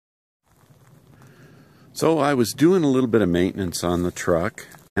So I was doing a little bit of maintenance on the truck,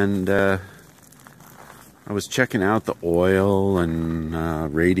 and I was checking out the oil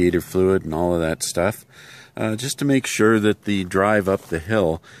and radiator fluid and all of that stuff, just to make sure that the drive up the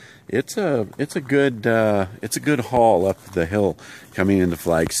hill, it's a good haul up the hill coming into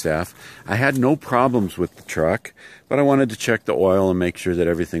Flagstaff. I had no problems with the truck, but I wanted to check the oil and make sure that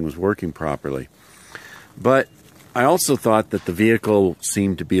everything was working properly. But I also thought that the vehicle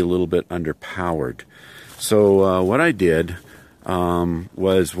seemed to be a little bit underpowered. So what I did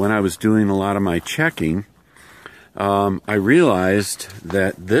was, when I was doing a lot of my checking, I realized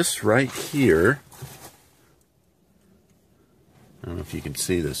that this right here, I don't know if you can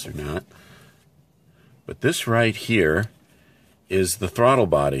see this or not, but this right here is the throttle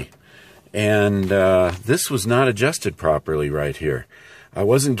body. And this was not adjusted properly right here. I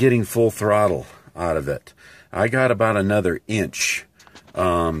wasn't getting full throttle out of it. I got about another inch.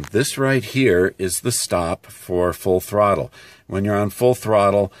 This right here is the stop for full throttle. When you're on full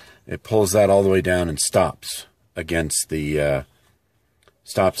throttle, it pulls that all the way down and stops against the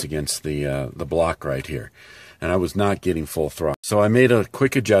block right here. And I was not getting full throttle. So I made a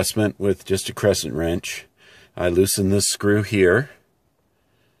quick adjustment with just a crescent wrench. I loosened this screw here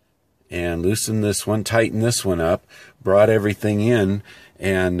and loosened this one, tightened this one up, brought everything in,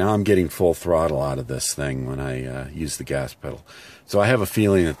 and now I'm getting full throttle out of this thing when I use the gas pedal. So I have a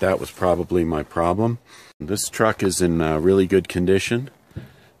feeling that that was probably my problem. This truck is in really good condition.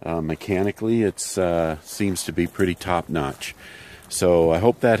 Mechanically, it seems to be pretty top-notch. So I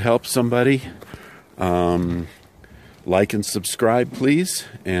hope that helps somebody. Like and subscribe, please,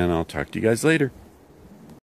 and I'll talk to you guys later.